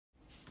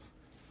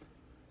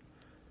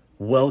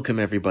Welcome,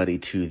 everybody,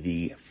 to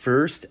the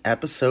first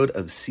episode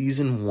of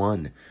Season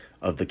 1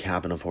 of the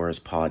Cabin of Horrors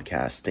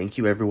podcast. Thank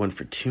you, everyone,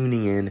 for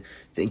tuning in.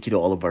 Thank you to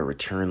all of our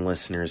return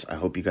listeners. I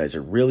hope you guys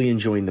are really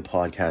enjoying the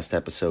podcast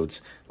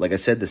episodes. Like I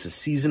said, this is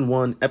Season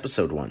 1,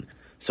 Episode 1.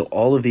 So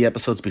all of the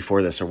episodes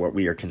before this are what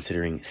we are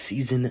considering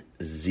Season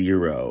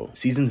 0.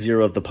 Season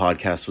 0 of the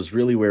podcast was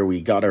really where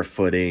we got our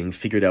footing,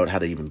 figured out how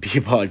to even be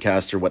a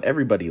podcaster, what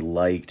everybody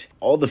liked.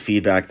 All the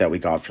feedback that we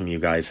got from you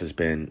guys has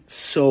been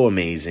so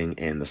amazing,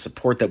 and the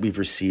support that we've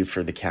received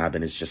for the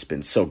cabin has just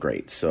been so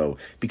great. So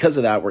because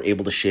of that, we're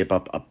able to shape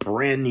up a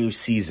brand new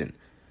season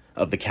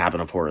of the Cabin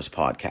of Horrors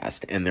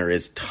podcast, and there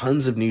is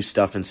tons of new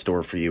stuff in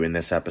store for you in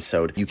this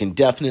episode. You can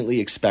definitely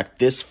expect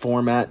this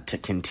format to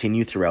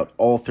continue throughout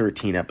all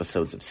 13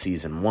 episodes of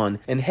Season 1.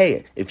 And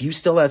hey, if you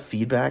still have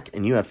feedback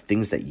and you have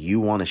things that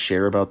you want to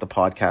share about the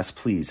podcast,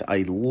 please,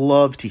 I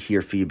love to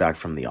hear feedback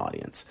from the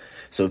audience.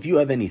 So if you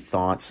have any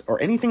thoughts or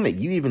anything that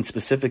you even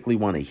specifically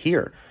want to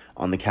hear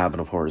on the Cabin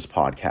of Horrors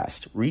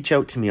podcast, reach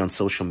out to me on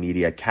social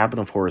media, Cabin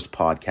of Horrors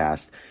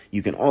podcast.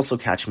 You can also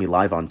catch me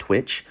live on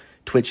Twitch,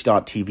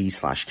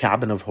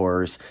 twitch.tv/Cabin of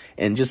Horrors,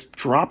 and just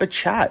drop a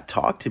chat,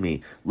 talk to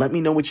me, let me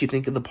know what you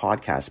think of the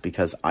podcast,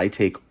 because I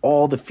take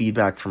all the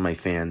feedback from my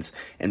fans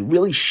and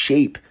really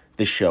shape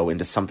the show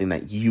into something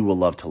that you will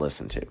love to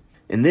listen to.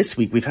 And this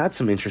week, we've had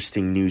some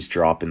interesting news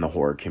drop in the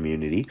horror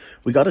community.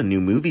 We got a new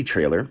movie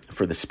trailer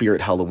for the Spirit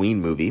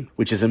Halloween movie,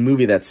 which is a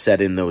movie that's set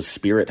in those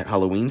Spirit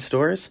Halloween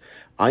stores.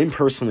 I'm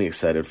personally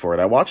excited for it.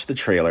 I watched the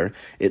trailer.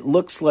 It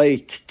looks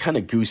like kind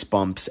of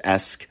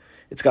Goosebumps-esque.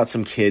 It's got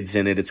some kids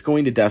in it. It's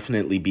going to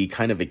definitely be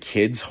kind of a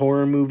kids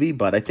horror movie,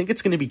 but I think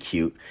it's going to be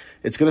cute.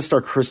 It's going to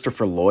star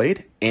Christopher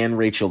Lloyd and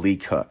Rachel Lee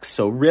Cook.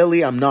 So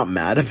really, I'm not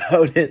mad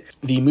about it.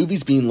 The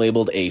movie's being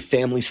labeled a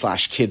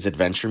family/kids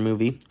adventure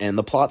movie, and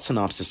the plot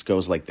synopsis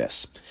goes like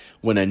this.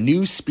 When a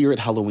new Spirit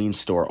Halloween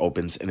store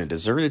opens in a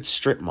deserted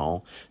strip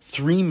mall,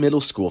 3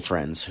 middle school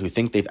friends who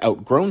think they've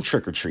outgrown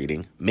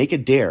trick-or-treating make a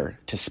dare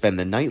to spend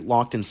the night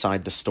locked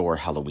inside the store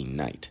Halloween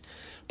night.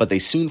 But they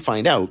soon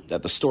find out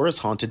that the store is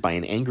haunted by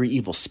an angry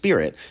evil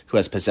spirit who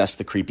has possessed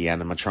the creepy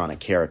animatronic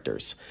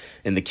characters.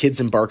 And the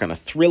kids embark on a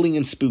thrilling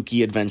and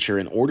spooky adventure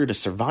in order to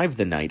survive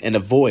the night and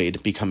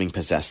avoid becoming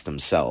possessed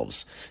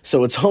themselves.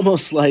 So it's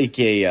almost like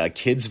a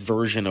kid's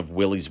version of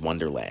Willy's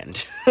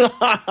Wonderland,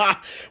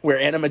 where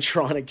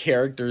animatronic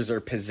characters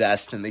are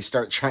possessed and they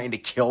start trying to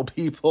kill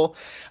people.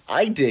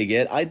 I dig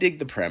it. I dig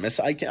the premise.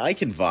 I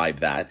can vibe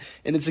that.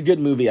 And it's a good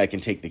movie I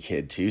can take the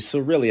kid to. So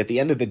really, at the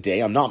end of the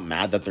day, I'm not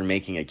mad that they're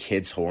making a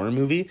kid's horror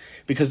movie,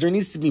 because there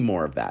needs to be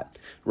more of that,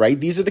 right?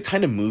 These are the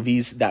kind of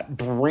movies that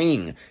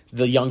bring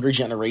the younger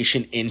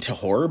generation into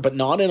horror, but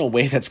not in a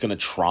way that's going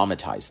to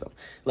traumatize them.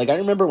 Like, I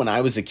remember when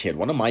I was a kid,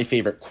 one of my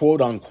favorite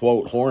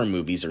quote-unquote horror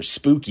movies or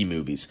spooky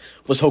movies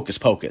was Hocus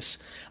Pocus.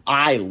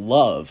 I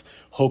love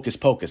Hocus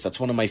Pocus. That's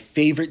one of my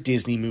favorite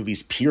Disney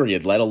movies,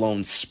 period, let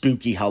alone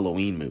spooky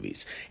Halloween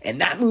movies.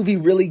 And that movie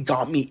really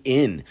got me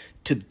in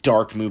to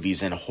dark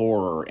movies and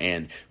horror,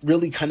 and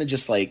really kind of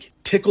just like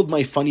tickled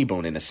my funny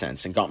bone in a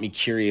sense and got me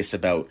curious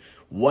about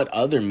what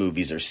other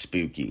movies are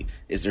spooky.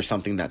 Is there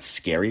something that's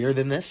scarier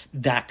than this?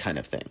 That kind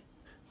of thing.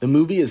 The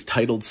movie is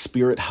titled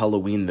Spirit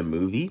Halloween the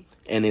Movie,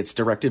 and it's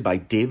directed by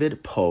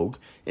David Pogue,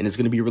 and is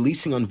going to be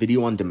releasing on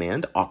video on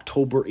demand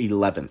October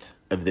 11th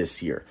of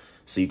this year.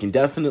 So you can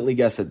definitely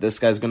guess that this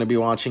guy's going to be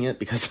watching it,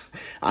 because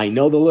I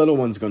know the little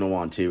one's going to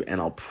want to, and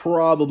I'll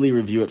probably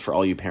review it for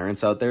all you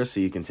parents out there so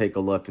you can take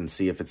a look and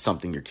see if it's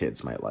something your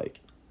kids might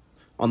like.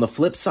 On the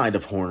flip side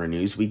of horror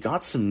news, we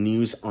got some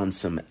news on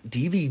some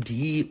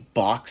DVD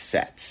box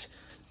sets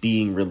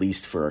being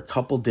released for a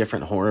couple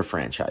different horror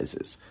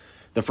franchises.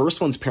 The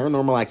first one's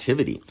Paranormal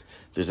Activity.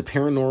 There's a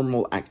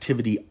Paranormal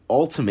Activity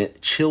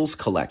Ultimate Chills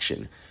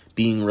Collection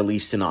being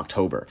released in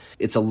October.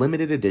 It's a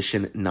limited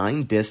edition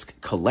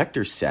 9-disc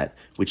collector set,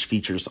 which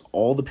features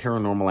all the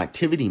Paranormal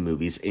Activity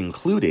movies,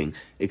 including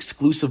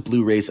exclusive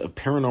Blu-rays of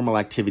Paranormal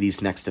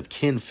Activity's Next of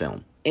Kin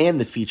film,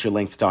 and the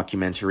feature-length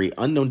documentary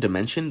Unknown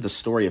Dimension, The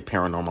Story of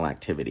Paranormal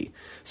Activity.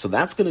 So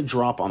that's going to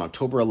drop on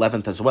October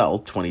 11th as well,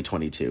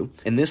 2022.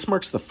 And this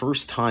marks the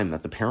first time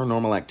that the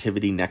Paranormal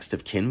Activity Next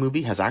of Kin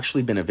movie has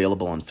actually been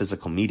available on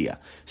physical media.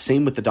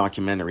 Same with the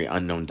documentary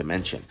Unknown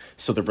Dimension.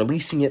 So they're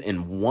releasing it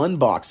in one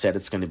box set.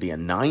 It's going to be a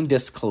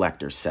 9-disc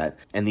collector set.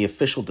 And the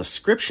official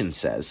description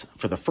says,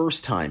 for the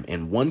first time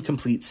in one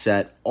complete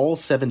set, all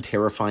 7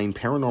 terrifying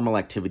Paranormal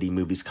Activity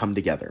movies come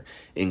together,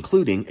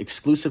 including,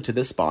 exclusive to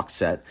this box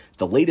set,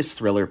 the latest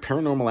thriller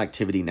Paranormal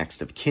Activity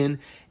Next of Kin,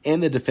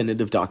 and the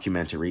definitive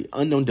documentary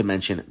Unknown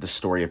Dimension, The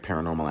Story of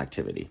Paranormal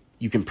Activity.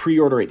 You can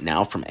pre-order it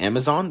now from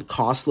Amazon.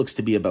 Cost looks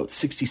to be about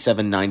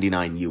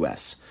 $67.99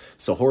 US.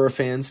 So horror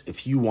fans,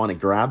 if you want to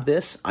grab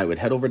this, I would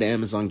head over to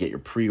Amazon, get your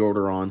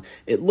pre-order on.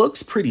 It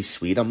looks pretty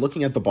sweet. I'm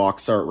looking at the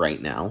box art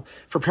right now.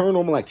 For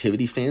Paranormal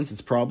Activity fans,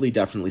 it's probably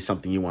definitely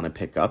something you want to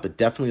pick up. It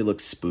definitely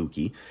looks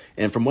spooky.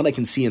 And from what I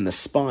can see in the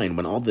spine,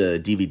 when all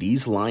the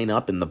DVDs line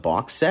up in the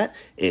box set,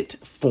 it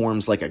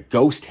forms like a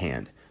ghost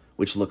hand,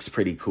 which looks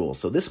pretty cool.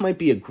 So this might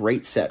be a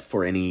great set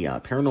for any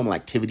Paranormal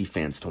Activity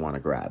fans to want to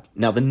grab.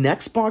 Now, the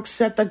next box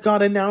set that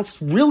got announced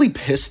really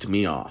pissed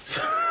me off.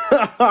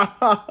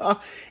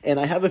 And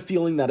I have a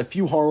feeling that a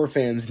few horror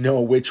fans know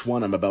which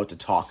one I'm about to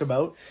talk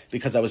about,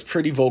 because I was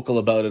pretty vocal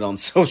about it on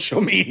social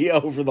media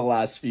over the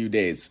last few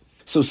days.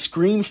 So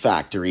Scream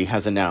Factory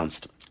has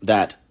announced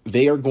that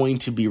they are going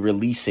to be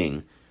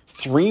releasing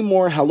 3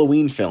 more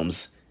Halloween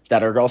films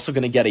that are also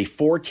going to get a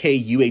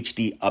 4K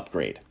UHD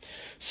upgrade.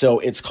 So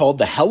it's called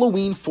the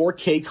Halloween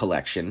 4K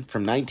Collection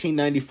from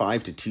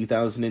 1995 to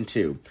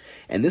 2002.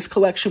 And this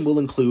collection will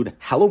include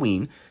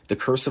Halloween, The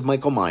Curse of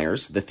Michael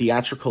Myers, the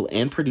theatrical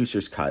and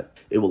producer's cut.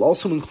 It will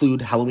also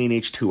include Halloween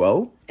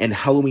H2O and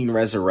Halloween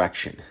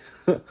Resurrection.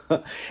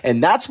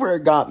 And that's where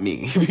it got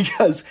me,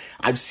 because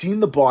I've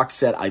seen the box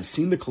set, I've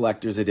seen the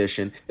collector's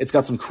edition. It's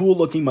got some cool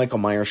looking Michael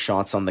Myers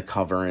shots on the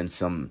cover and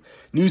some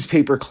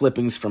newspaper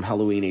clippings from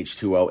Halloween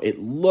H2O. It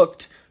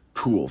looked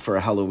cool for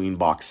a Halloween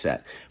box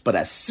set. But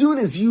as soon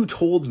as you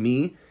told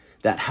me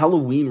that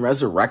Halloween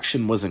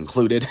Resurrection was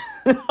included,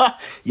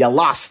 you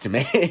lost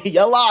me.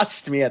 You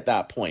lost me at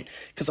that point,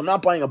 because I'm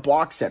not buying a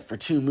box set for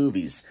 2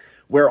 movies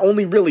where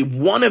only really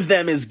one of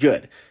them is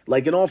good.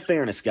 Like, in all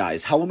fairness,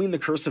 guys, Halloween, The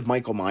Curse of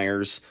Michael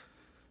Myers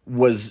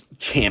was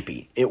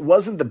campy. It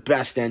wasn't the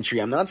best entry.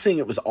 I'm not saying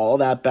it was all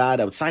that bad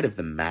outside of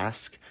the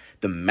mask.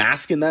 The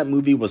mask in that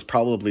movie was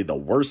probably the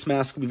worst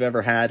mask we've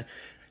ever had.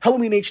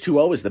 Halloween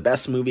H2O is the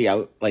best movie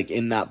out, like,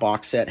 in that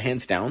box set,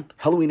 hands down.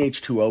 Halloween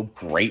H2O,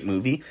 great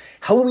movie.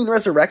 Halloween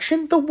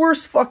Resurrection, the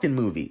worst fucking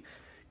movie.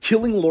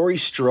 Killing Laurie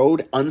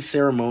Strode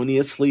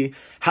unceremoniously,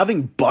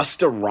 having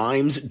Busta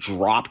Rhymes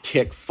drop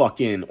kick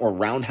fucking, or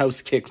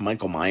roundhouse kick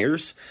Michael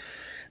Myers.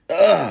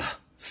 Ugh.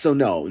 So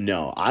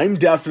no, I'm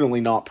definitely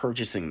not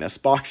purchasing this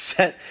box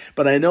set,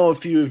 but I know a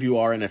few of you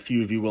are, and a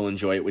few of you will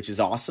enjoy it, which is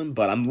awesome,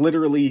 but I'm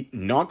literally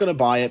not going to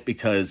buy it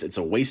because it's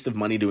a waste of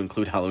money to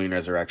include Halloween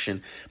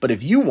Resurrection. But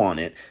if you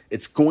want it,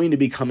 it's going to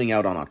be coming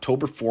out on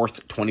October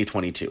 4th,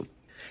 2022.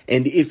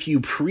 And if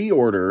you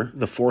pre-order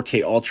the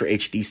 4K Ultra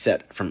HD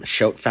set from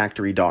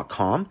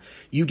shoutfactory.com,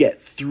 you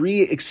get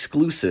 3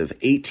 exclusive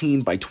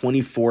 18 by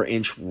 24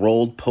 inch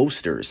rolled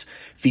posters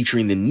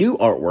featuring the new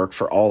artwork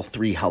for all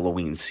 3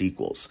 Halloween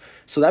sequels.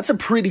 So that's a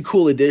pretty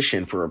cool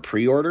addition for a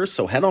pre-order,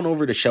 so head on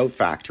over to Shout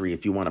Factory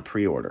if you want to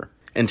pre-order.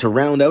 And to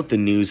round out the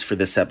news for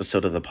this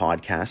episode of the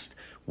podcast,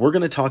 we're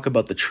going to talk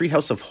about the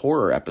Treehouse of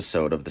Horror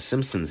episode of The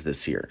Simpsons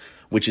this year,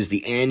 which is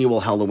the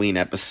annual Halloween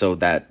episode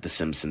that The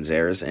Simpsons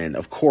airs. And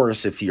of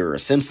course, if you're a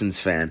Simpsons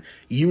fan,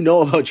 you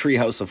know about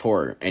Treehouse of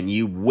Horror, and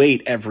you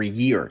wait every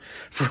year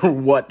for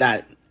what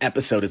that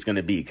episode is going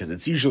to be, because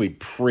it's usually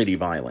pretty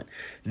violent.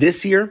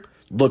 This year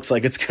looks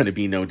like it's going to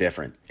be no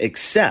different,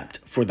 except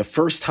for the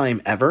first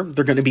time ever,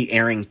 they're going to be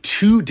airing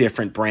 2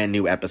 different brand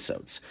new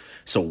episodes.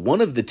 So one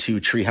of the 2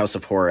 Treehouse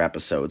of Horror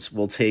episodes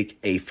will take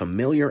a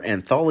familiar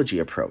anthology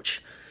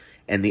approach,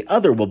 and the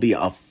other will be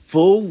a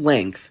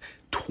full-length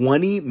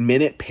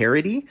 20-minute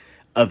parody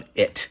of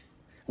It,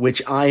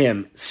 which I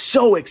am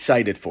so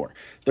excited for.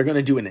 They're going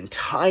to do an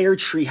entire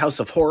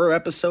Treehouse of Horror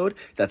episode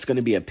that's going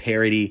to be a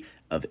parody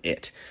of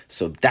It.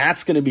 So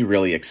that's going to be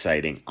really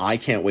exciting. I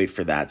can't wait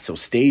for that. So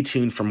stay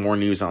tuned for more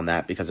news on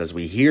that, because as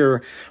we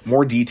hear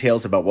more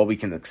details about what we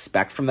can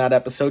expect from that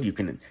episode, you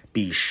can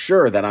be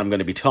sure that I'm going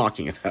to be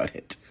talking about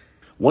it.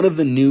 One of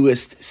the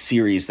newest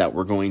series that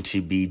we're going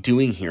to be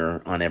doing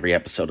here on every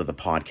episode of the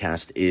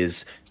podcast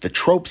is the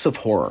Tropes of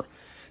Horror.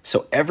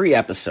 So every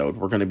episode,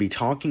 we're going to be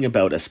talking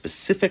about a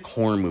specific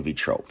horror movie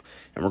trope.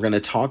 And we're going to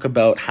talk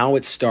about how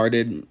it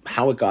started,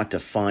 how it got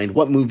defined,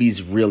 what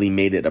movies really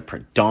made it a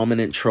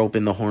predominant trope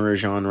in the horror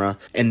genre.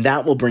 And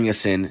that will bring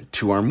us in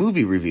to our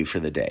movie review for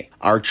the day.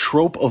 Our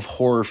trope of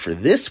horror for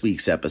this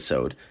week's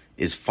episode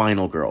is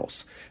Final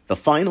Girls. The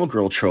final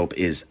girl trope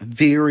is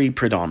very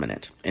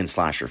predominant in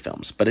slasher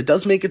films, but it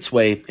does make its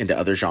way into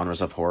other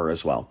genres of horror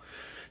as well.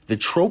 The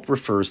trope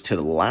refers to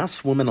the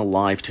last woman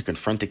alive to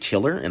confront a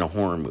killer in a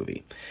horror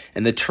movie,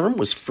 and the term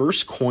was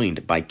first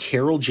coined by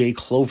Carol J.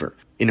 Clover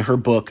in her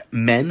book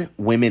Men,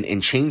 Women,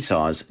 and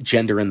Chainsaws,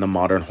 Gender in the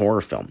Modern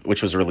Horror Film,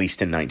 which was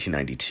released in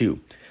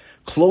 1992.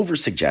 Clover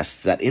suggests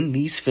that in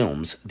these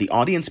films, the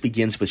audience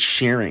begins with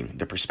sharing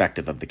the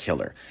perspective of the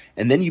killer,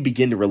 and then you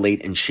begin to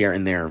relate and share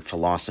in their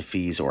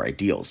philosophies or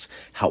ideals.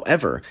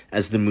 However,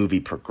 as the movie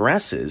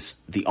progresses,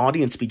 the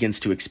audience begins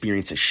to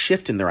experience a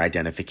shift in their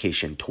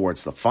identification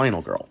towards the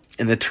final girl.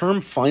 And the term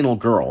final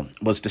girl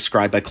was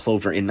described by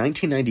Clover in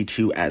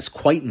 1992 as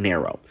quite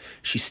narrow.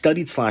 She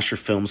studied slasher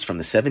films from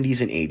the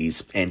 70s and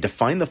 80s and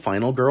defined the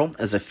final girl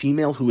as a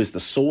female who is the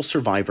sole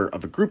survivor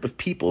of a group of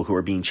people who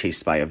are being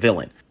chased by a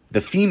villain. The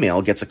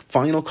female gets a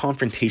final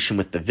confrontation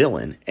with the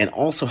villain and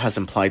also has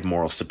implied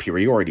moral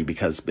superiority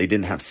because they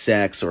didn't have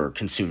sex or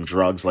consume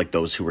drugs like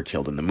those who were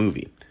killed in the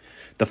movie.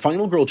 The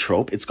final girl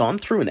trope, it's gone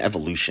through an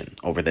evolution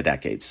over the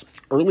decades.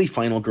 Early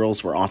final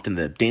girls were often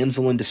the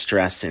damsel in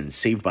distress and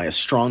saved by a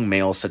strong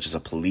male such as a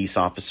police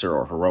officer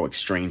or heroic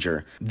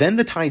stranger. Then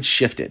the tide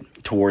shifted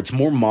towards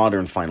more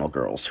modern final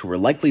girls who were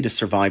likely to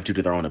survive due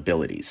to their own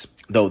abilities.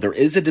 though there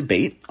is a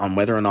debate on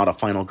whether or not a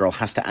final girl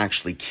has to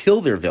actually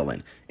kill their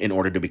villain in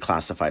order to be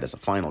classified as a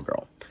final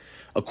girl.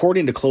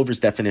 According to Clover's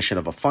definition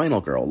of a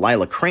final girl,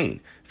 Lila Crane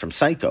from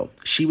Psycho,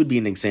 she would be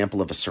an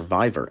example of a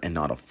survivor and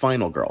not a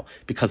final girl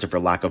because of her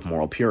lack of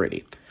moral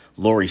purity.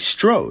 Laurie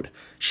Strode,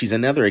 she's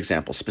another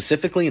example,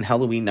 specifically in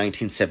Halloween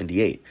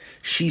 1978.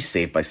 She's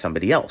saved by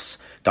somebody else,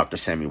 Dr.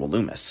 Samuel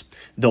Loomis.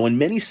 Though in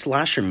many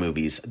slasher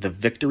movies, the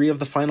victory of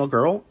the final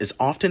girl is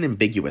often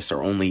ambiguous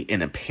or only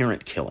an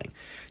apparent killing.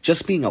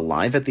 Just being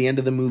alive at the end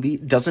of the movie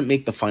doesn't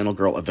make the final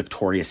girl a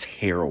victorious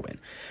heroine.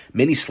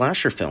 Many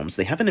slasher films,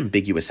 they have an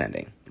ambiguous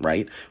ending,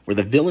 right? Where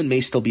the villain may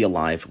still be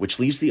alive, which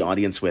leaves the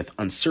audience with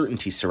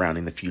uncertainty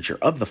surrounding the future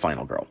of the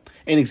final girl.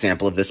 An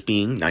example of this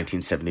being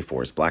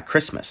 1974's Black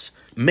Christmas.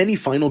 Many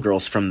final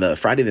girls from the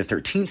Friday the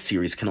 13th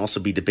series can also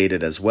be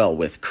debated as well,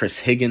 with Chris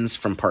Higgins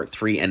from Part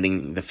 3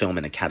 ending the film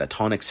in a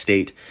catatonic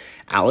state.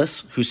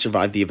 Alice, who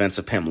survived the events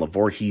of Pamela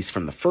Voorhees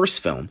from the first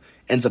film,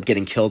 ends up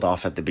getting killed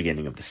off at the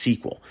beginning of the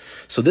sequel.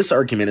 So this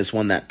argument is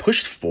one that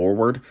pushed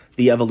forward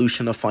the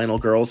evolution of final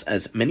girls,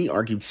 as many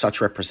argued such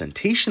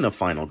representation of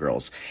final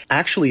girls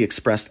actually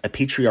expressed a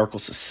patriarchal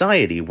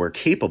society where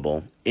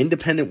capable,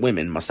 independent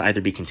women must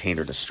either be contained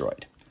or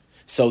destroyed.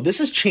 So this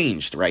has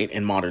changed, right,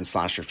 in modern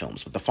slasher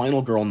films, with the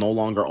final girl no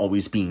longer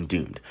always being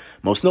doomed.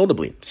 Most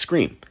notably,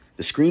 Scream.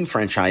 The Scream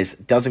franchise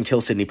doesn't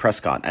kill Sidney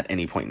Prescott at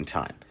any point in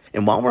time.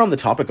 And while we're on the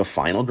topic of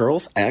final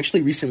girls, I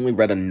actually recently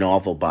read a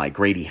novel by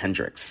Grady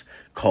Hendrix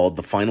called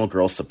The Final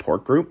Girl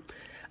Support Group.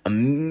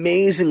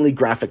 Amazingly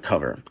graphic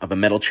cover of a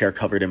metal chair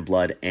covered in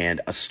blood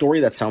and a story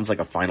that sounds like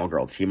a final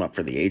girl team up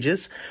for the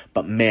ages.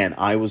 But man,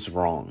 I was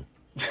wrong.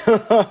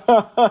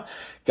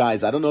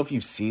 Guys, I don't know if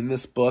you've seen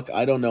this book.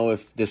 I don't know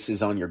if this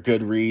is on your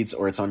Goodreads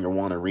or it's on your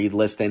want to read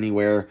list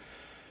anywhere.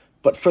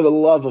 But for the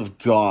love of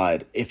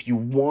God, if you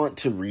want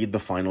to read The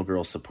Final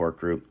Girl Support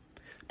Group,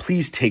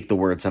 please take the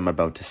words I'm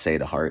about to say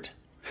to heart.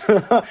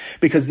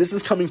 Because this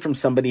is coming from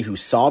somebody who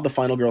saw the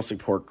Final Girl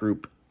Support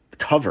Group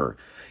cover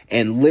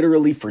and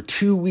literally for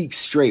 2 weeks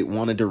straight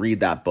wanted to read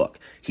that book.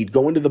 He'd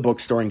go into the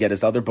bookstore and get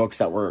his other books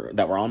that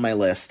were on my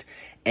list.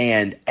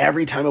 And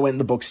every time I went in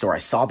the bookstore, I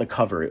saw the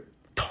cover. It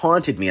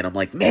taunted me. And I'm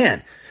like,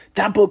 man,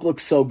 that book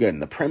looks so good.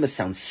 And the premise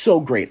sounds so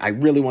great. I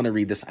really want to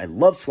read this. I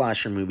love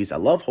slasher movies. I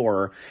love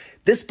horror.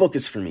 This book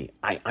is for me.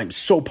 I'm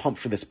so pumped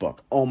for this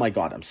book. Oh my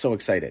God, I'm so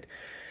excited.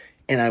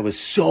 And I was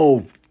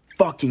so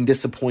fucking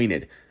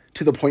disappointed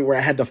to the point where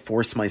I had to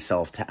force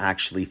myself to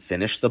actually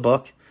finish the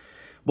book.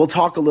 We'll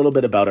talk a little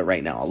bit about it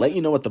right now. I'll let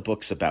you know what the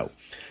book's about.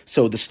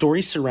 So the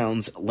story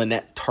surrounds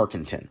Lynette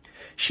Tarkenton.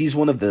 She's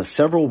one of the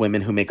several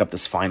women who make up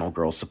this final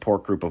girl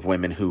support group of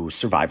women who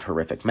survived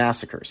horrific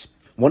massacres.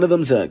 One of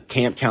them's a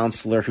camp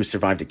counselor who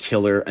survived a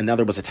killer.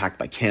 Another was attacked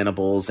by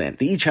cannibals, and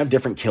they each have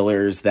different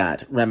killers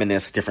that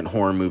reminisce different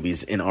horror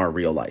movies in our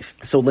real life.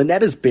 So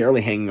Lynette is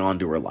barely hanging on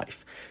to her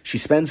life. She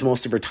spends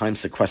most of her time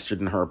sequestered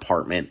in her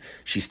apartment.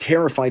 She's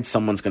terrified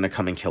someone's going to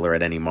come and kill her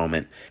at any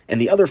moment.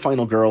 And the other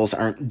final girls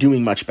aren't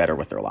doing much better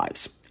with their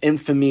lives.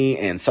 Infamy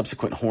and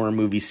subsequent horror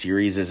movie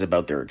series is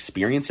about their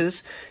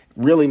experiences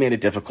really made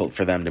it difficult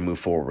for them to move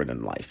forward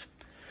in life.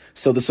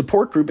 So the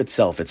support group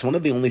itself, it's one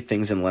of the only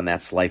things in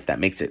Lynette's life that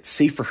makes it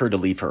safe for her to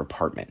leave her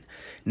apartment.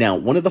 Now,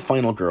 one of the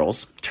final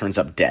girls turns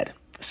up dead.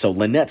 So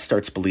Lynette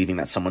starts believing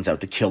that someone's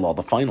out to kill all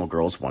the final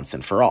girls once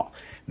and for all.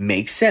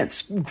 Makes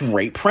sense.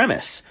 Great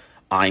premise.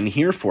 I'm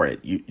here for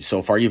it.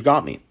 So far, you've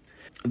got me.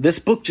 This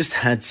book just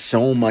had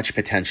so much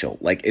potential.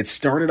 Like, it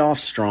started off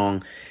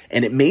strong,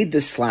 and it made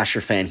this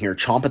slasher fan here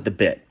chomp at the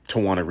bit to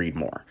want to read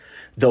more.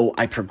 Though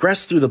I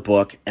progressed through the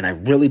book, and I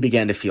really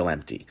began to feel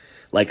empty.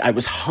 Like, I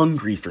was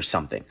hungry for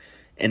something,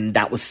 and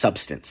that was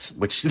substance,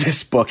 which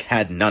this book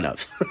had none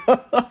of.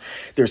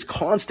 There's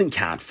constant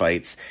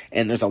catfights,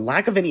 and there's a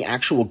lack of any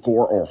actual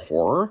gore or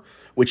horror,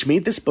 which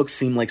made this book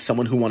seem like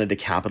someone who wanted to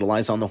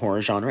capitalize on the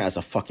horror genre as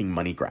a fucking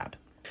money grab.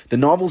 The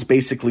novel's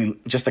basically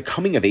just a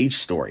coming-of-age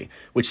story,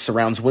 which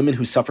surrounds women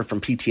who suffer from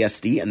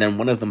PTSD and then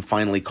one of them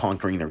finally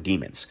conquering their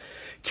demons.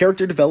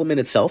 Character development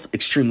itself,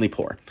 extremely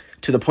poor,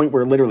 to the point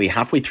where literally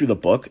halfway through the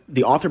book,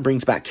 the author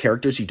brings back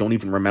characters you don't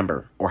even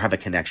remember or have a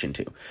connection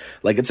to.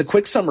 Like, it's a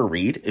quick summer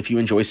read if you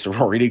enjoy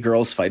sorority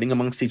girls fighting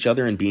amongst each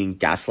other and being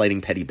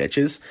gaslighting petty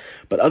bitches.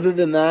 But other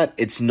than that,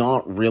 it's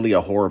not really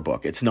a horror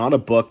book. It's not a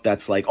book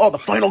that's like, oh, the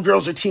final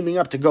girls are teaming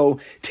up to go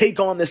take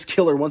on this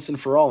killer once and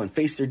for all and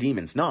face their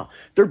demons. Nah,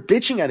 they're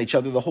bitching at each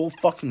other the whole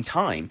fucking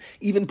time,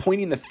 even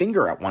pointing the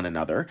finger at one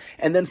another,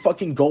 and then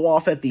fucking go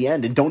off at the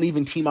end and don't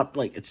even team up.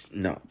 Like, it's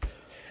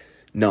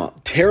no,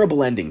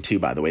 terrible ending too,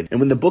 by the way.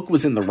 And when the book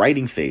was in the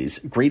writing phase,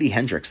 Grady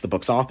Hendrix, the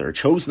book's author,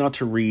 chose not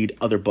to read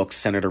other books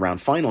centered around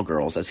final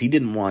girls as he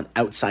didn't want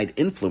outside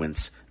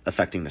influence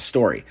affecting the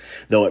story.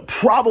 Though it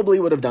probably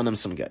would have done him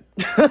some good.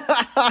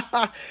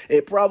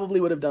 It probably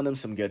would have done him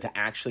some good to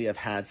actually have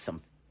had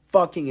some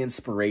fucking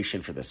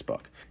inspiration for this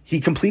book. He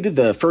completed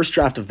the first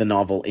draft of the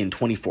novel in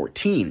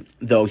 2014,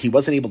 though he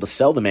wasn't able to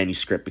sell the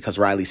manuscript because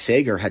Riley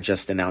Sager had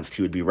just announced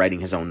he would be writing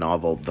his own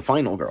novel, The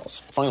Final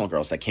Girls,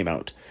 that came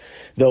out.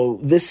 Though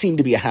this seemed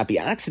to be a happy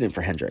accident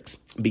for Hendricks,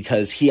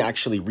 because he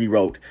actually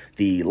rewrote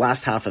the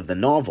last half of the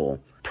novel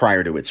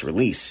prior to its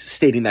release,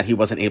 stating that he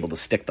wasn't able to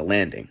stick the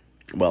landing.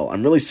 Well,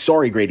 I'm really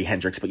sorry, Grady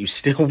Hendrix, but you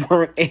still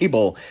weren't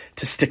able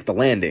to stick the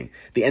landing.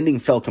 The ending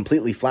fell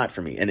completely flat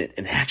for me, and it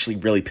actually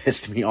really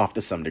pissed me off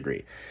to some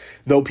degree.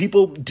 Though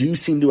people do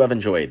seem to have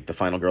enjoyed the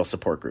Final Girl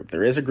support group.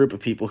 There is a group of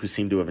people who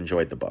seem to have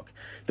enjoyed the book.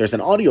 There's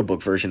an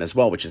audiobook version as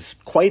well, which is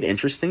quite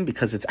interesting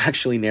because it's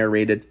actually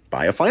narrated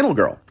by a Final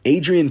Girl.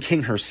 Adrienne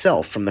King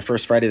herself from the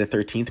first Friday the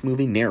 13th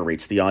movie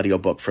narrates the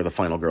audiobook for the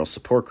Final Girl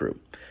support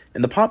group.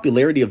 And the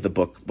popularity of the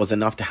book was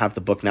enough to have the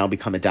book now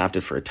become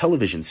adapted for a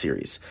television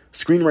series.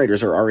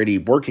 Screenwriters are already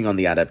working on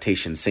the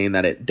adaptation, saying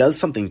that it does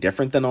something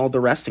different than all the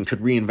rest and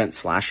could reinvent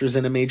slashers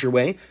in a major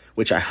way,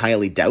 which I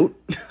highly doubt.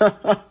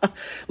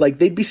 Like,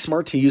 they'd be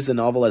smart to use the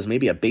novel as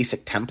maybe a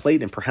basic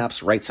template and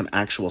perhaps write some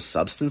actual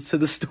substance to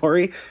the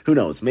story. Who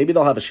knows? Maybe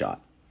they'll have a shot.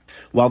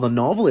 While the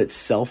novel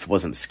itself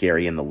wasn't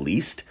scary in the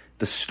least,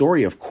 the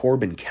story of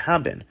Corbin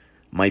Cabin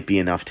might be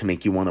enough to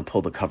make you want to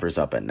pull the covers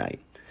up at night.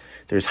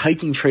 There's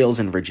hiking trails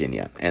in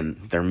Virginia,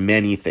 and they're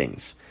many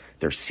things.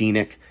 They're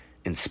scenic,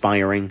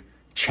 inspiring,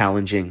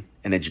 challenging,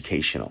 and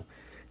educational.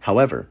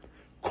 However,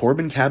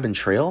 Corbin Cabin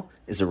Trail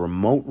is a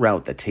remote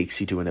route that takes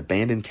you to an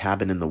abandoned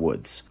cabin in the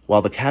woods.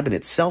 While the cabin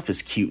itself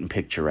is cute and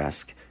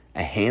picturesque,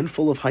 a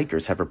handful of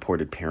hikers have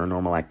reported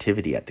paranormal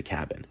activity at the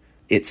cabin.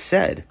 It's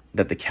said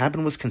that the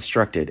cabin was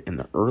constructed in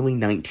the early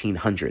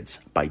 1900s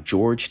by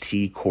George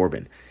T.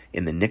 Corbin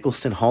in the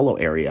Nicholson Hollow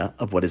area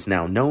of what is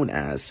now known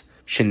as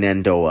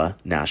Shenandoah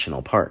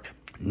National Park.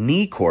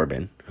 Nee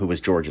Corbin, who was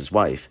George's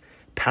wife,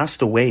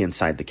 passed away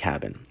inside the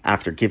cabin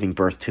after giving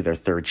birth to their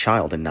third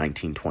child in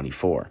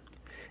 1924.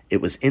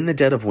 It was in the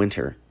dead of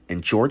winter,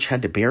 and George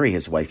had to bury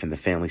his wife in the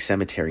family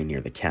cemetery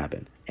near the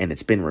cabin, and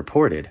it's been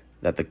reported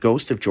that the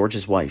ghost of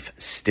George's wife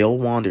still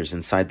wanders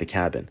inside the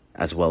cabin,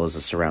 as well as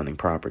the surrounding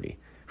property.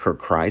 Her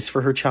cries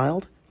for her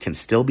child can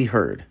still be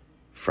heard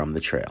from the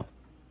trail.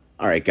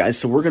 Alright guys,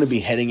 so we're going to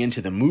be heading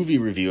into the movie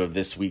review of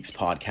this week's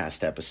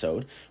podcast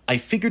episode. I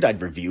figured I'd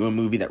review a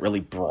movie that really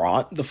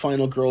brought the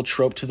Final Girl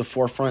trope to the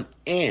forefront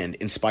and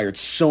inspired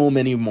so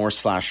many more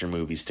slasher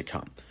movies to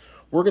come.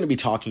 We're going to be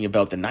talking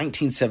about the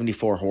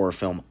 1974 horror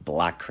film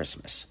Black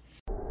Christmas.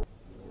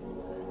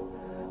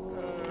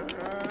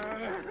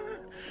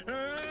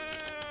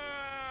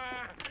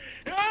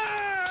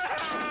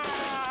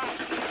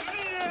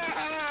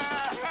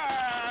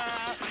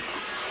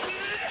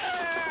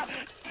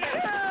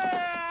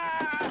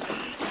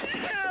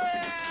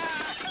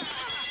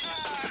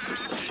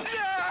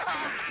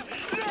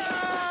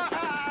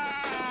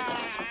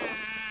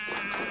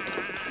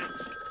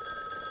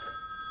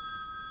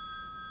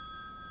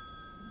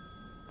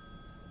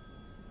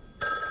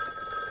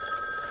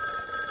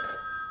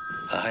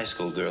 A high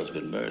school girl's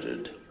been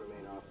murdered.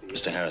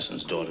 Mr.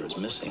 Harrison's daughter is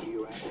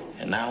missing.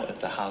 And now at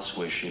the house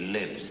where she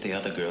lives, the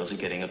other girls are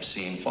getting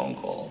obscene phone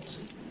calls.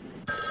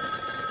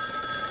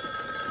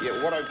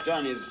 Yeah, what I've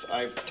done is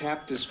I've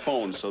tapped this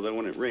phone so that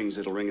when it rings,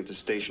 it'll ring at the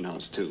station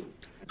house, too.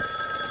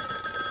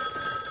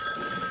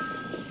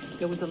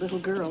 There was a little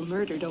girl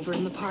murdered over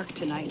in the park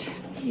tonight.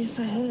 Yes,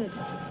 I heard.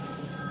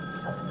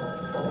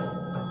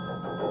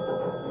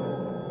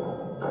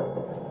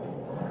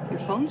 Your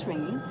phone's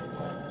ringing.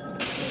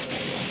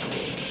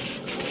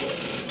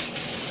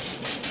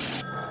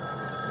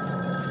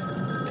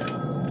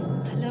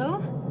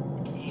 Hello?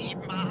 Hey,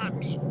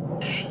 Mommy.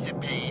 Hey,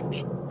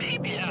 baby.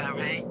 Baby, all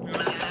right,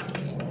 Mommy.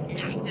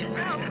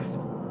 Hello?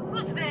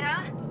 Who's there?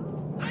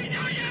 I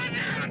know you're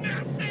there.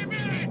 Now, see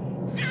me.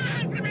 You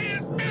answer me,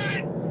 it's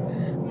me.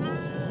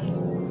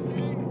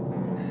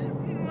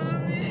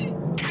 Mommy.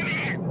 Come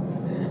here.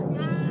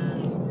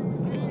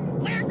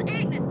 Where's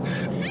Agnes?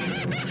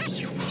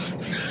 You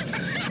won't.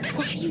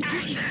 What are you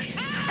doing?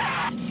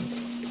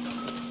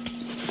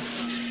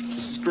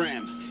 This is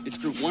Graham. It's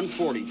group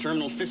 140,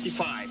 terminal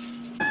 55.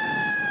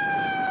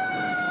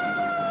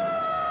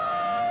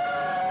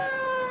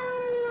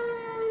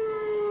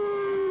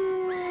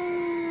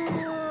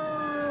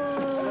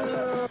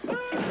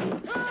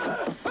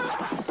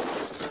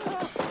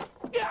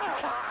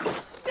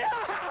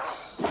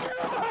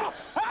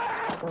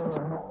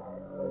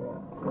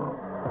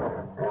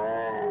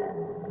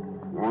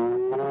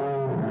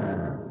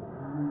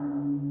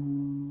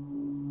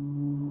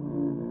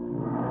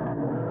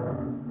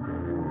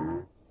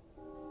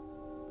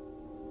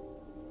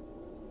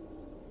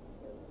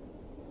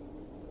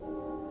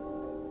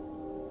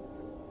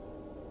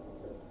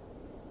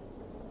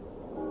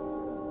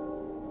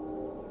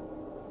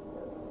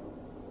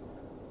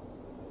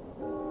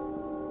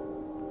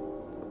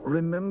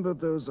 Remember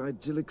those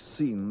idyllic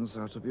scenes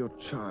out of your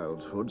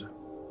childhood?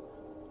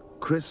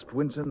 Crisp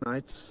winter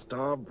nights,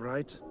 star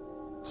bright,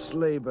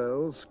 sleigh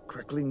bells,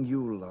 crackling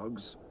Yule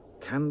logs,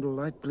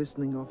 candlelight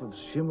glistening off of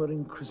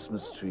shimmering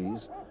Christmas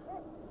trees,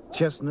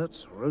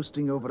 chestnuts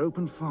roasting over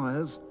open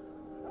fires,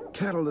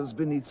 carolers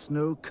beneath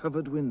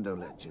snow-covered window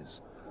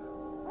ledges.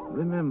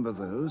 Remember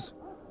those.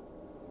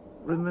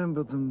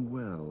 Remember them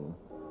well.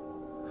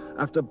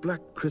 After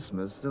Black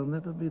Christmas, they'll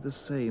never be the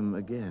same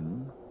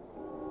again.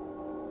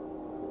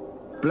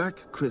 Black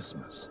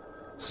Christmas,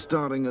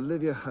 starring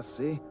Olivia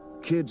Hussey,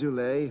 Keir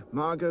Dullea,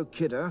 Margot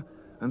Kidder,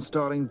 and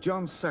starring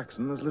John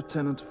Saxon as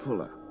Lieutenant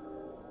Fuller.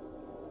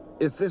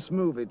 If this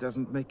movie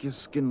doesn't make your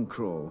skin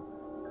crawl,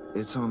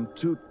 it's on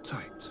too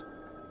tight.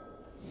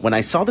 When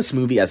I saw this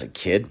movie as a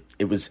kid,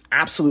 it was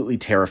absolutely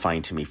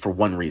terrifying to me for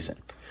one reason.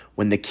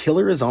 When the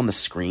killer is on the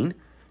screen,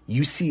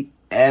 you see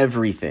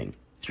everything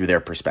through their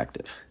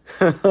perspective.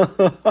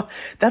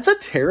 That's a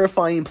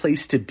terrifying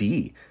place to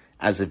be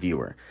as a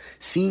viewer.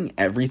 Seeing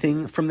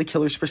everything from the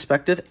killer's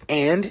perspective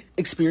and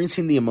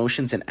experiencing the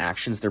emotions and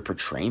actions they're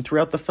portraying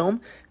throughout the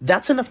film,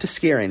 that's enough to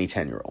scare any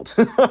 10-year-old.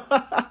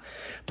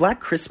 Black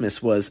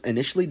Christmas was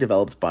initially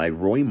developed by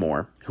Roy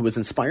Moore, who was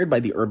inspired by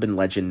the urban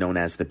legend known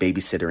as the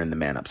babysitter and the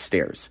man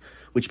upstairs,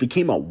 which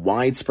became a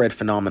widespread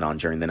phenomenon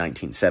during the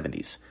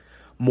 1970s.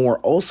 Moore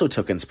also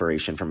took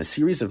inspiration from a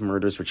series of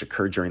murders which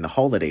occurred during the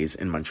holidays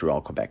in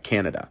Montreal, Quebec,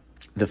 Canada.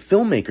 The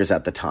filmmakers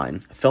at the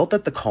time felt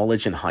that the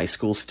college and high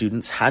school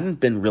students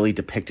hadn't been really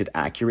depicted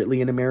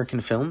accurately in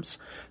American films,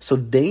 so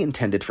they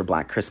intended for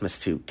Black Christmas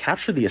to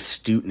capture the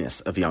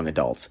astuteness of young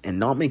adults and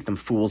not make them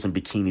fools in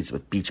bikinis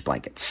with beach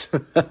blankets.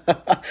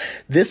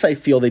 This I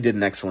feel they did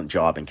an excellent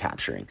job in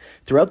capturing.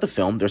 Throughout the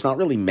film, there's not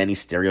really many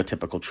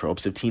stereotypical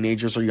tropes of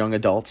teenagers or young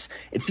adults.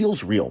 It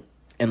feels real.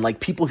 And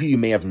like people who you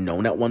may have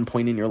known at one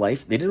point in your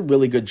life, they did a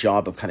really good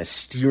job of kind of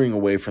steering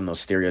away from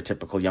those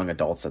stereotypical young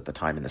adults at the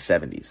time in the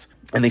 70s.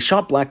 And they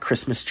shot Black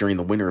Christmas during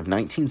the winter of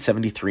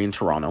 1973 in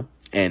Toronto,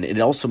 and it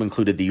also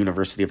included the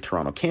University of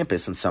Toronto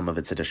campus and some of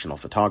its additional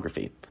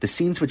photography. The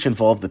scenes which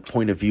involved the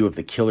point of view of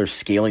the killer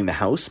scaling the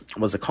house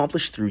was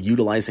accomplished through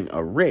utilizing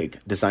a rig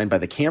designed by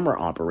the camera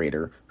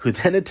operator, who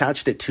then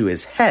attached it to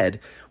his head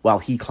while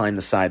he climbed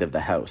the side of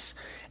the house.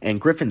 And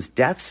Griffin's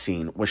death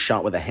scene was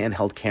shot with a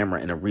handheld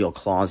camera in a real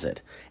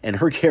closet. And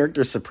her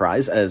character's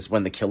surprise as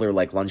when the killer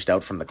lunged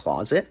out from the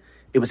closet,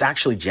 it was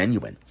actually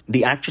genuine.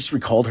 The actress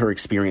recalled her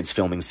experience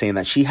filming, saying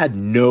that she had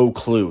no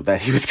clue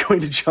that he was going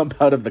to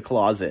jump out of the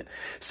closet.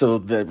 So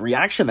the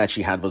reaction that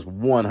she had was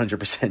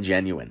 100%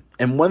 genuine.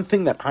 And one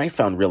thing that I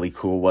found really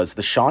cool was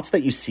the shots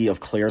that you see of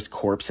Claire's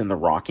corpse in the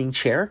rocking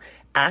chair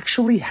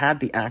actually had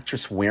the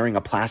actress wearing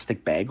a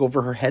plastic bag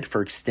over her head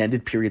for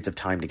extended periods of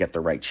time to get the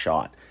right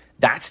shot.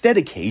 That's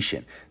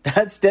dedication.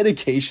 That's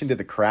dedication to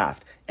the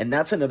craft. And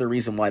that's another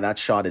reason why that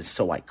shot is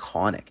so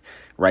iconic,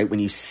 right? When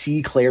you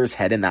see Claire's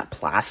head in that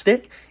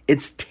plastic,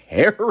 it's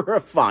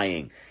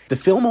terrifying. The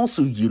film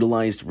also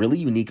utilized really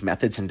unique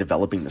methods in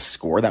developing the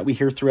score that we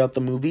hear throughout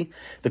the movie.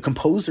 The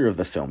composer of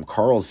the film,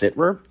 Carl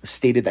Zittrer,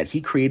 stated that he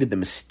created the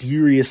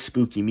mysterious,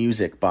 spooky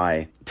music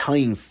by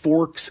tying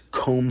forks,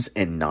 combs,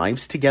 and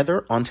knives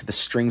together onto the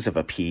strings of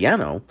a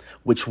piano,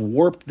 which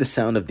warped the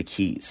sound of the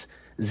keys.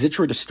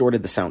 Zittrer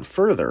distorted the sound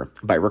further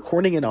by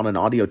recording it on an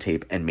audio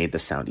tape and made the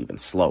sound even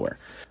slower.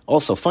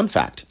 Also, fun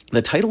fact,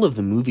 the title of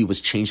the movie was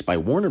changed by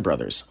Warner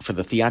Brothers for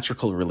the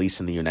theatrical release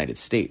in the United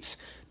States.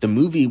 The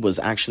movie was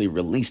actually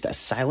released as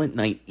Silent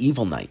Night,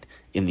 Evil Night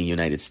in the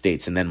United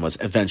States and then was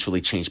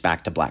eventually changed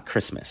back to Black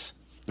Christmas.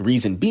 The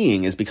reason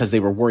being is because they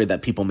were worried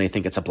that people may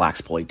think it's a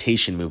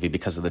blaxploitation movie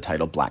because of the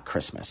title Black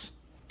Christmas.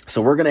 So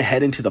we're going to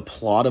head into the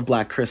plot of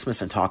Black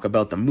Christmas and talk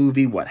about the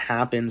movie, what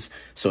happens.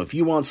 So if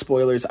you want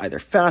spoilers, either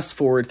fast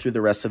forward through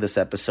the rest of this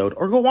episode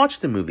or go watch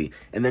the movie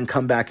and then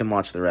come back and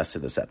watch the rest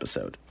of this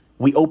episode.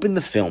 We open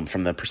the film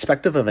from the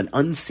perspective of an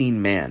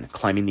unseen man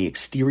climbing the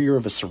exterior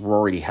of a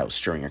sorority house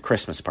during a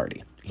Christmas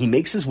party. He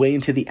makes his way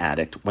into the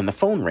attic when the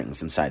phone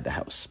rings inside the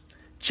house.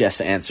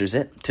 Jess answers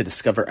it to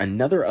discover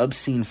another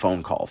obscene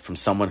phone call from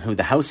someone who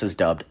the house has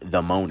dubbed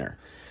the Moaner.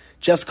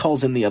 Jess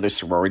calls in the other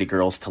sorority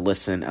girls to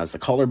listen as the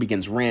caller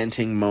begins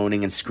ranting,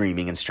 moaning, and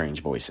screaming in strange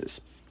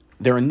voices.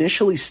 They're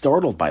initially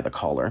startled by the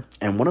caller,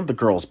 and one of the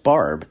girls,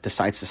 Barb,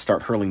 decides to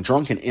start hurling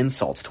drunken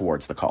insults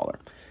towards the caller.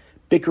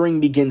 Bickering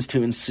begins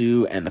to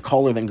ensue, and the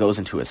caller then goes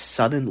into a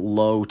sudden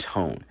low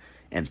tone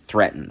and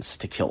threatens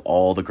to kill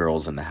all the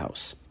girls in the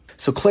house.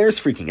 So Claire's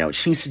freaking out.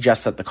 She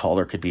suggests that the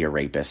caller could be a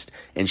rapist,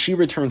 and she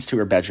returns to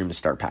her bedroom to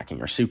start packing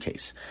her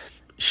suitcase.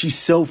 She's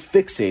so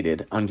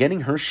fixated on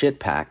getting her shit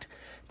packed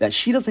that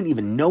she doesn't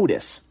even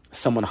notice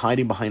someone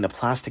hiding behind a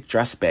plastic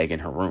dress bag in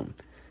her room.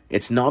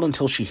 It's not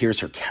until she hears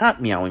her cat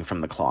meowing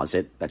from the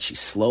closet that she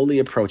slowly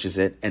approaches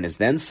it and is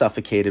then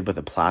suffocated with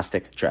a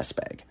plastic dress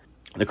bag.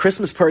 The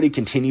Christmas party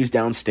continues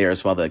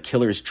downstairs while the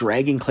killer is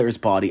dragging Claire's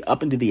body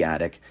up into the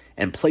attic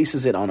and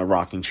places it on a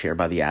rocking chair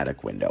by the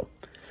attic window.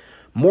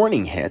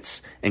 Morning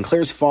hits, and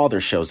Claire's father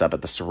shows up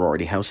at the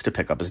sorority house to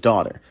pick up his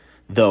daughter,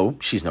 though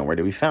she's nowhere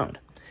to be found.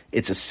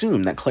 It's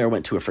assumed that Claire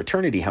went to a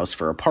fraternity house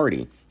for a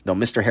party, though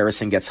Mr.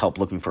 Harrison gets help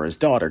looking for his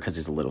daughter because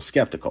he's a little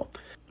skeptical.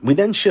 We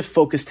then shift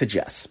focus to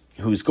Jess,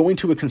 who's going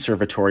to a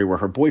conservatory where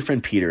her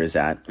boyfriend Peter is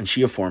at, and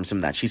she informs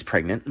him that she's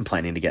pregnant and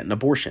planning to get an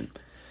abortion.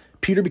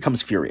 Peter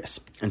becomes furious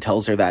and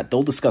tells her that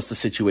they'll discuss the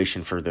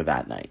situation further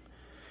that night.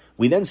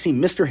 We then see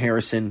Mr.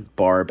 Harrison,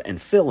 Barb,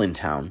 and Phil in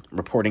town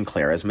reporting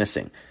Claire as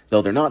missing,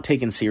 though they're not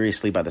taken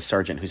seriously by the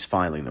sergeant who's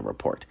filing the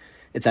report.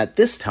 It's at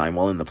this time,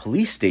 while in the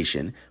police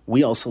station,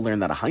 we also learn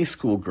that a high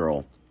school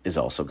girl is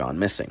also gone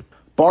missing.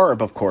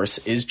 Barb, of course,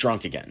 is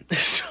drunk again,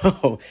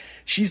 so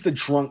she's the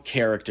drunk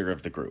character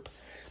of the group.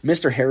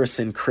 Mr.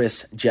 Harrison,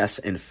 Chris, Jess,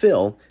 and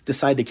Phil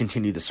decide to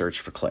continue the search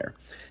for Claire.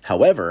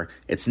 However,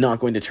 it's not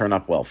going to turn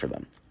up well for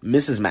them.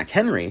 Mrs.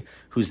 McHenry,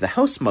 who's the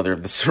house mother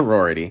of the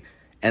sorority,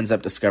 ends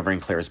up discovering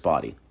Claire's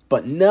body,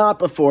 but not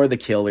before the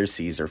killer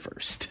sees her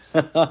first.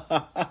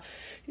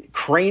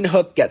 Crane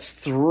hook gets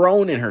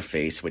thrown in her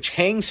face, which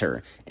hangs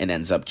her and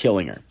ends up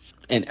killing her.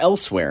 And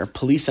elsewhere,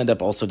 police end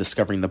up also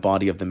discovering the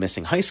body of the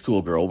missing high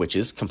school girl, which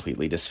is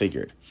completely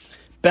disfigured.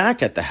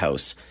 Back at the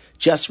house,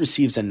 Jess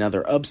receives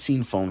another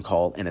obscene phone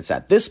call, and it's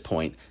at this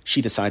point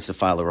she decides to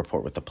file a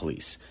report with the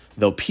police,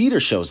 though Peter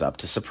shows up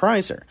to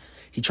surprise her.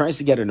 He tries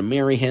to get her to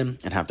marry him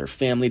and have their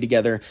family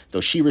together, though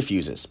she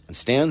refuses and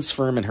stands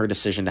firm in her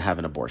decision to have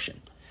an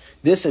abortion.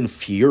 This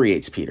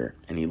infuriates Peter,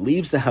 and he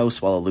leaves the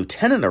house while a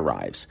lieutenant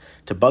arrives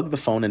to bug the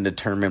phone and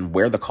determine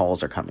where the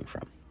calls are coming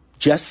from.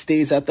 Jess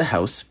stays at the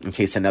house in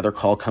case another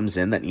call comes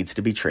in that needs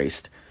to be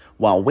traced.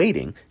 While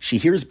waiting, she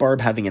hears Barb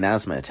having an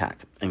asthma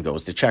attack and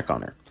goes to check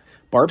on her.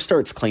 Barb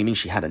starts claiming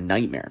she had a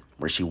nightmare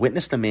where she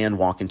witnessed a man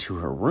walk into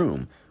her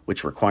room,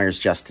 which requires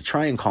Jess to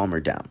try and calm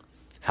her down.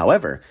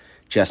 However,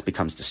 Jess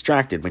becomes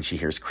distracted when she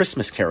hears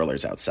Christmas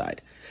carolers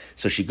outside,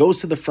 so she goes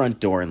to the front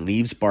door and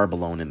leaves Barb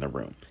alone in the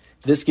room.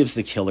 This gives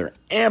the killer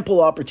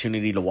ample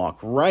opportunity to walk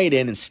right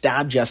in and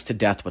stab Jess to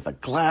death with a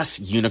glass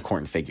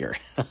unicorn figure.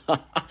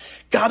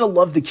 Gotta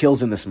love the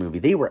kills in this movie.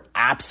 They were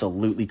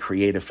absolutely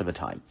creative for the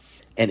time.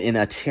 And in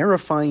a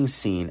terrifying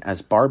scene,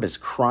 as Barb is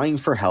crying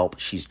for help,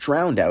 she's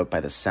drowned out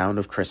by the sound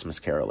of Christmas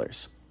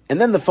carolers.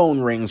 And then the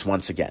phone rings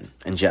once again,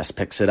 and Jess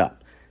picks it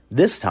up.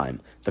 This time,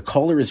 the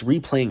caller is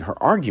replaying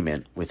her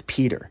argument with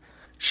Peter.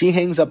 She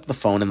hangs up the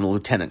phone and the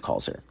lieutenant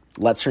calls her,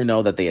 lets her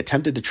know that they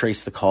attempted to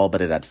trace the call,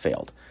 but it had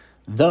failed.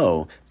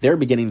 Though, they're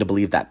beginning to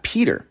believe that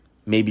Peter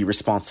may be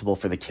responsible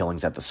for the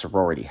killings at the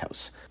sorority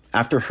house.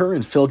 After her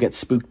and Phil get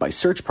spooked by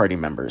search party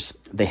members,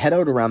 they head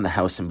out around the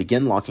house and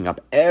begin locking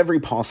up every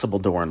possible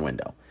door and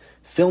window.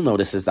 Phil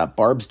notices that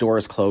Barb's door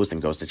is closed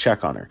and goes to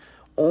check on her,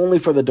 only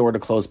for the door to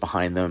close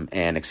behind them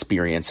and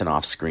experience an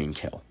off-screen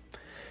kill.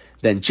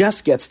 Then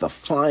Jess gets the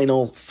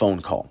final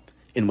phone call,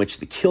 in which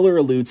the killer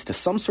alludes to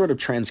some sort of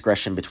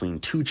transgression between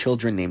two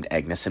children named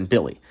Agnes and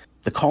Billy.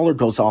 The caller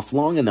goes off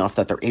long enough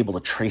that they're able to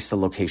trace the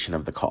location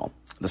of the call.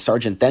 The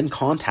sergeant then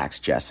contacts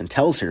Jess and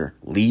tells her,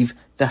 leave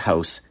the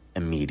house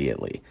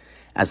immediately,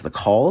 as the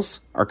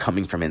calls are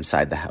coming from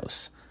inside the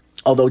house.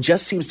 Although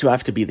Jess seems to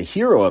have to be the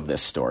hero of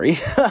this story,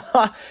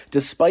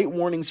 despite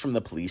warnings from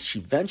the police, she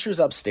ventures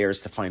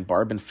upstairs to find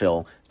Barb and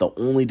Phil, though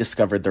only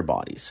discovered their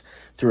bodies.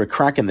 Through a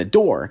crack in the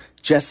door,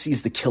 Jess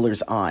sees the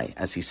killer's eye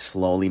as he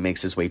slowly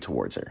makes his way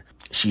towards her.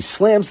 She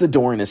slams the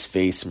door in his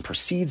face and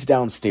proceeds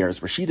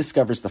downstairs, where she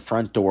discovers the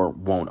front door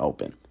won't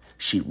open.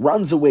 She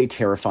runs away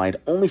terrified,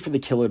 only for the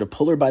killer to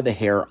pull her by the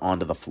hair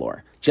onto the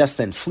floor. Jess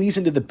then flees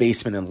into the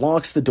basement and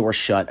locks the door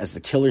shut as the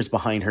killer's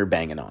behind her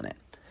banging on it.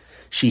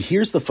 She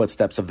hears the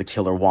footsteps of the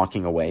killer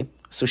walking away,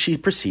 so she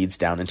proceeds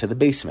down into the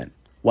basement.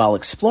 While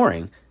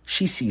exploring,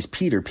 she sees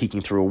Peter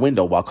peeking through a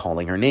window while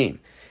calling her name.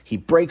 He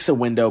breaks a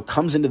window,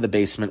 comes into the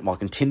basement while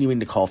continuing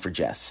to call for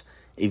Jess.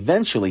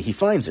 Eventually, he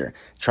finds her,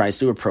 tries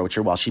to approach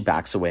her while she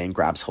backs away and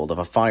grabs hold of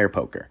a fire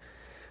poker.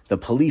 The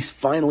police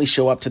finally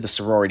show up to the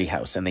sorority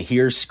house, and they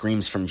hear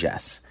screams from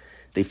Jess.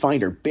 They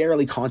find her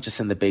barely conscious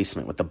in the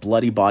basement with the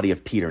bloody body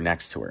of Peter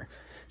next to her.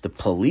 The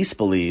police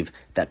believe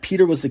that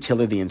Peter was the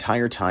killer the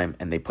entire time,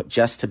 and they put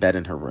Jess to bed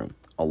in her room,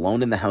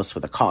 alone in the house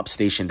with a cop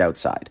stationed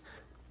outside.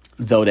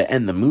 Though to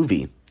end the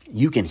movie,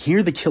 you can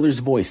hear the killer's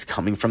voice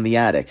coming from the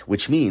attic,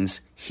 which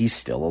means he's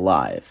still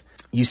alive.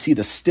 You see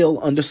the still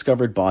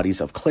undiscovered bodies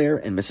of Claire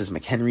and Mrs.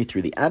 McHenry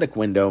through the attic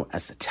window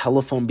as the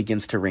telephone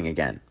begins to ring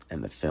again,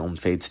 and the film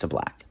fades to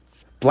black.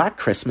 Black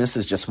Christmas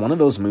is just one of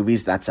those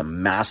movies that's a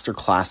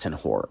masterclass in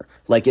horror.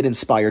 Like, it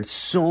inspired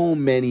so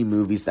many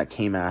movies that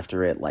came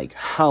after it, like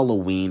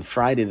Halloween,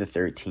 Friday the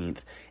 13th.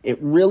 It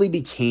really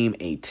became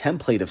a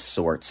template of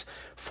sorts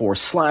for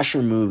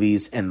slasher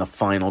movies and The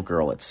Final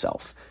Girl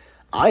itself.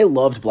 I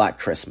loved Black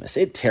Christmas.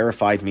 It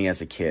terrified me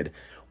as a kid.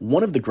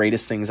 One of the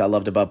greatest things I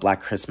loved about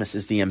Black Christmas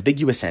is the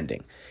ambiguous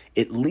ending.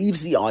 It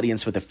leaves the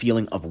audience with a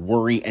feeling of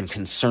worry and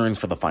concern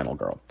for the final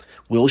girl.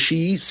 Will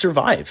she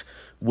survive?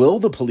 Will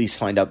the police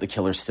find out the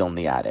killer's still in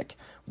the attic?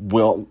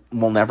 We'll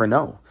never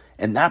know.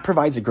 And that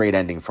provides a great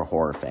ending for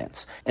horror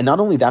fans. And not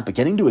only that, but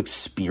getting to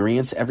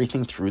experience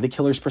everything through the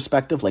killer's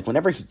perspective. Like,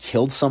 whenever he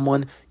killed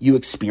someone, you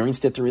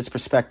experienced it through his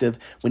perspective.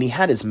 When he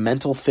had his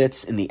mental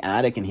fits in the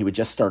attic and he would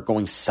just start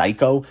going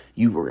psycho,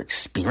 you were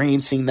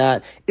experiencing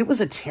that. It was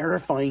a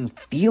terrifying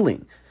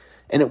feeling.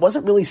 And it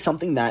wasn't really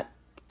something that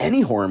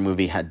any horror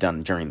movie had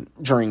done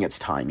during its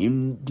time.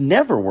 You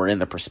never were in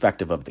the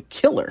perspective of the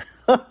killer.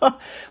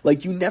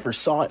 Like, you never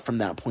saw it from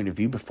that point of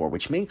view before,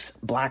 which makes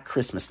Black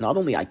Christmas not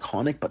only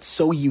iconic, but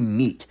so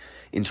unique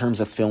in terms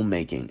of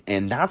filmmaking.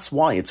 And that's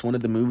why it's one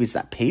of the movies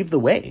that paved the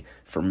way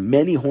for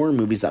many horror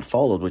movies that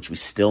followed, which we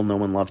still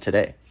know and love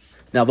today.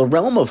 Now, the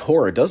realm of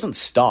horror doesn't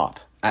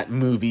stop at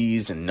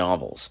movies and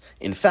novels.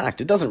 In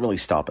fact, it doesn't really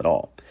stop at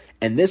all.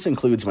 And this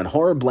includes when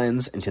horror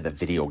blends into the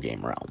video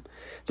game realm.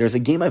 There's a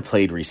game I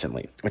played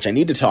recently, which I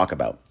need to talk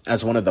about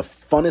as one of the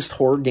funnest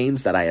horror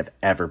games that I have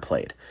ever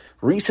played.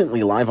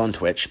 Recently, live on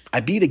Twitch, I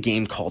beat a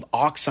game called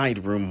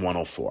Oxide Room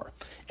 104,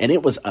 and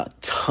it was a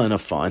ton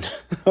of fun.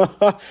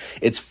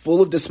 It's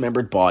full of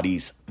dismembered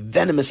bodies,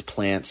 venomous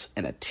plants,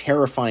 and a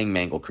terrifying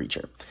mangle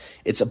creature.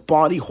 It's a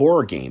body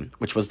horror game,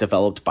 which was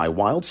developed by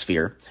Wild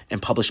Sphere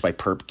and published by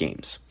Perp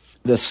Games.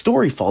 The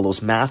story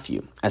follows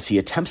Matthew as he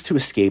attempts to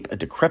escape a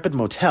decrepit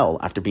motel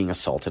after being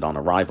assaulted on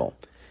arrival.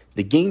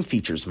 The game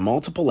features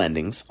multiple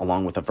endings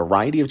along with a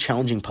variety of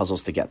challenging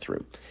puzzles to get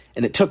through.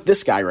 And it took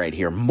this guy right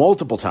here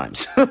multiple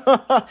times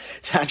to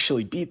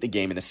actually beat the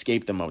game and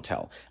escape the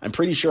motel. I'm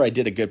pretty sure I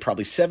did a good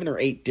probably 7 or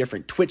 8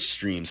 different Twitch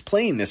streams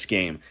playing this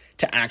game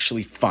to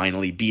actually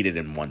finally beat it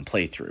in one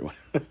playthrough.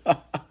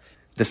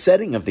 The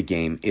setting of the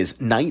game is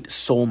Night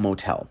Soul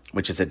Motel,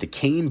 which is a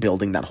decaying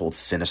building that holds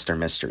sinister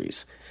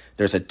mysteries.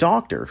 There's a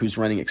doctor who's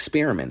running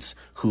experiments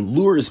who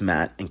lures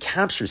Matt and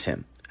captures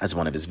him as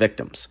one of his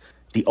victims.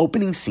 The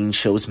opening scene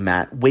shows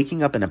Matt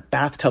waking up in a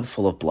bathtub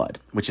full of blood,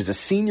 which is a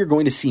scene you're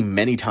going to see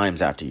many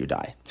times after you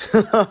die.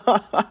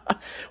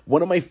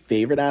 One of my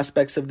favorite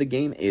aspects of the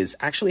game is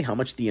actually how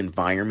much the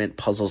environment,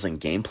 puzzles,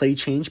 and gameplay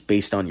change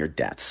based on your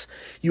deaths.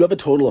 You have a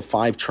total of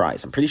 5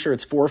 tries. I'm pretty sure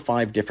it's 4 or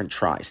 5 different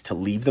tries to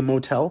leave the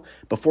motel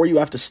before you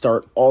have to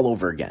start all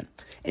over again.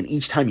 And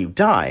each time you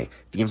die,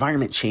 the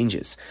environment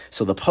changes.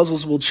 So the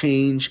puzzles will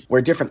change,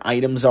 where different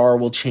items are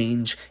will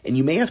change, and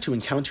you may have to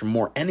encounter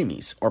more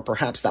enemies, or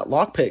perhaps that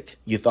lockpick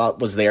you thought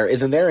was there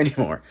isn't there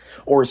anymore,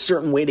 or a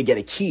certain way to get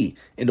a key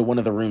into one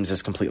of the rooms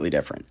is completely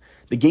different.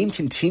 The game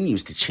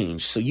continues to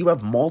change, so you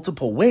have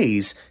multiple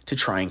ways to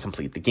try and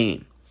complete the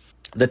game.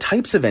 The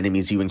types of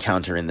enemies you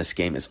encounter in this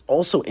game is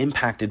also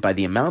impacted by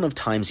the amount of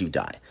times you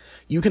die.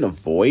 You can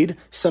avoid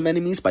some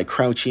enemies by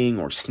crouching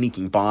or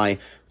sneaking by,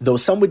 though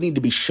some would need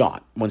to be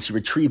shot once you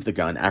retrieve the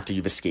gun after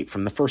you've escaped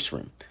from the first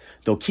room.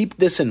 Though keep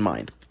this in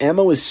mind,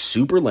 ammo is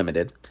super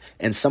limited,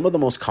 and some of the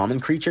most common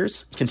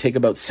creatures can take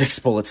about 6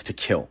 bullets to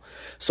kill.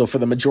 So for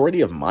the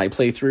majority of my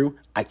playthrough,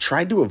 I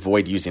tried to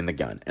avoid using the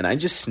gun, and I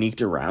just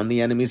sneaked around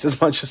the enemies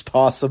as much as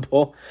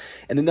possible.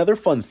 And another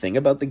fun thing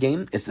about the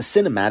game is the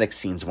cinematic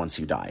scenes once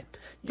you die.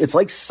 It's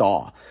like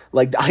Saw.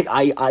 Like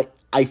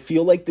I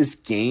feel like this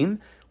game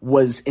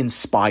was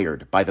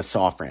inspired by the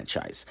Saw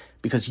franchise,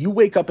 because you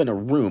wake up in a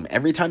room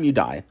every time you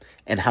die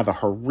and have a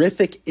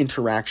horrific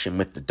interaction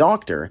with the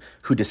doctor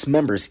who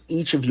dismembers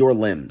each of your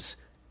limbs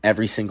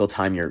every single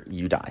time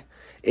you die.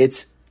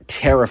 It's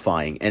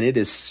terrifying, and it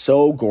is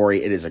so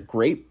gory. It is a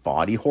great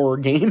body horror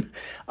game,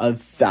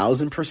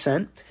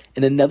 1000%.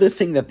 And another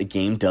thing that the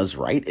game does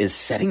right is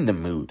setting the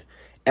mood.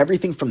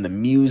 Everything from the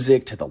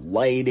music to the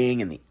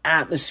lighting and the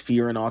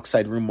atmosphere in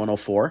Oxide Room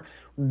 104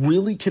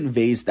 really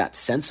conveys that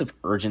sense of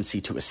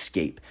urgency to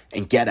escape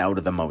and get out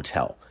of the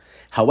motel.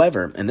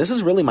 However, and this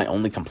is really my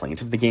only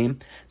complaint of the game,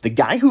 the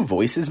guy who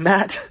voices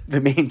Matt,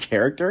 the main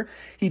character,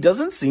 he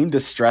doesn't seem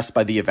distressed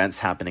by the events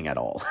happening at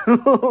all.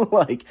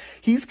 Like,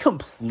 he's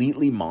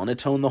completely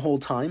monotone the whole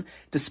time,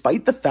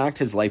 despite the fact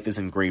his life is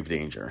in grave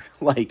danger.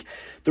 Like,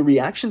 the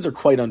reactions are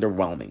quite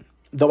underwhelming.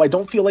 Though I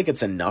don't feel like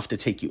it's enough to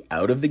take you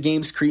out of the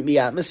game's creepy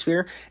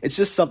atmosphere, it's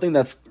just something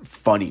that's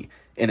funny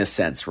in a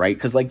sense, right?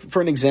 Because, like,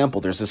 for an example,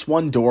 there's this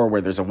one door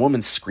where there's a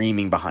woman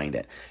screaming behind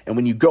it. And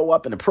when you go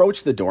up and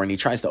approach the door and he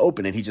tries to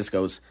open it, he just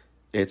goes,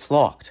 "It's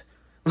locked."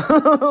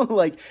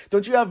 Like,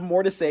 don't you have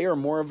more to say or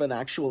more of an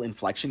actual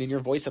inflection in your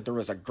voice that there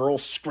was a girl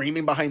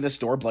screaming behind this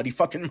door, bloody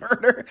fucking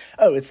murder?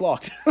 Oh, it's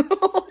locked.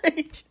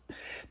 Like,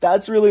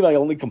 that's really my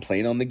only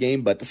complaint on the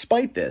game. But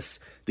despite this,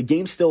 the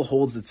game still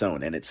holds its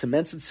own, and it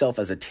cements itself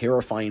as a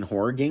terrifying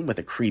horror game with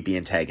a creepy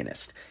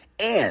antagonist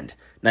and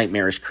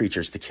nightmarish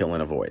creatures to kill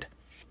and avoid.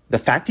 The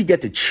fact you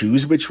get to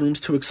choose which rooms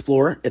to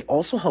explore, it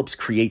also helps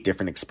create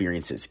different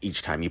experiences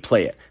each time you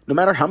play it, no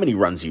matter how many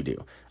runs you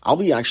do. I'll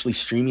be actually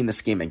streaming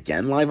this game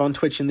again live on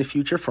Twitch in the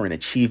future for an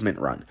achievement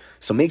run,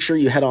 so make sure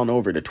you head on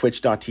over to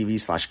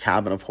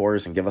twitch.tv/Cabin of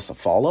Horrors and give us a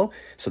follow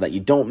so that you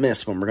don't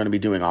miss when we're going to be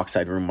doing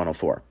Oxide Room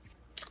 104.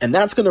 And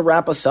that's going to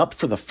wrap us up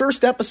for the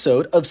first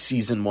episode of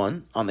Season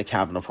 1 on the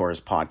Cabin of Horrors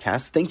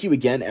podcast. Thank you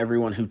again,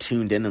 everyone who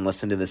tuned in and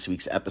listened to this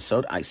week's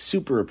episode. I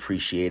super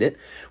appreciate it.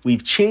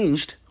 We've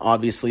changed,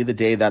 obviously, the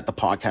day that the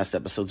podcast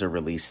episodes are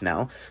released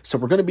now. So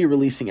we're going to be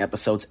releasing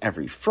episodes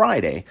every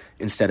Friday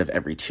instead of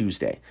every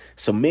Tuesday.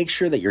 So make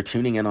sure that you're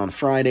tuning in on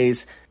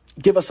Fridays.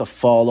 Give us a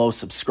follow,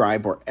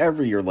 subscribe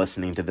wherever you're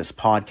listening to this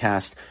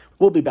podcast.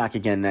 We'll be back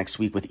again next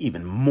week with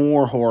even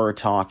more horror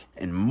talk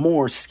and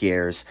more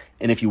scares.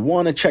 And if you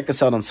want to check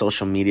us out on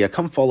social media,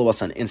 come follow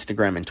us on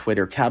Instagram and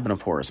Twitter, Cabin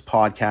of Horrors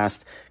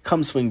Podcast.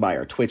 Come swing by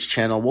our Twitch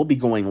channel. We'll be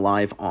going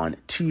live on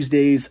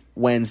Tuesdays,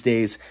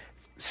 Wednesdays,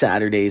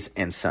 Saturdays,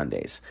 and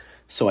Sundays.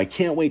 So I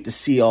can't wait to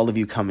see all of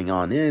you coming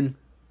on in.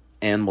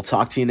 And we'll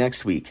talk to you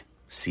next week.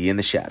 See you in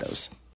the shadows.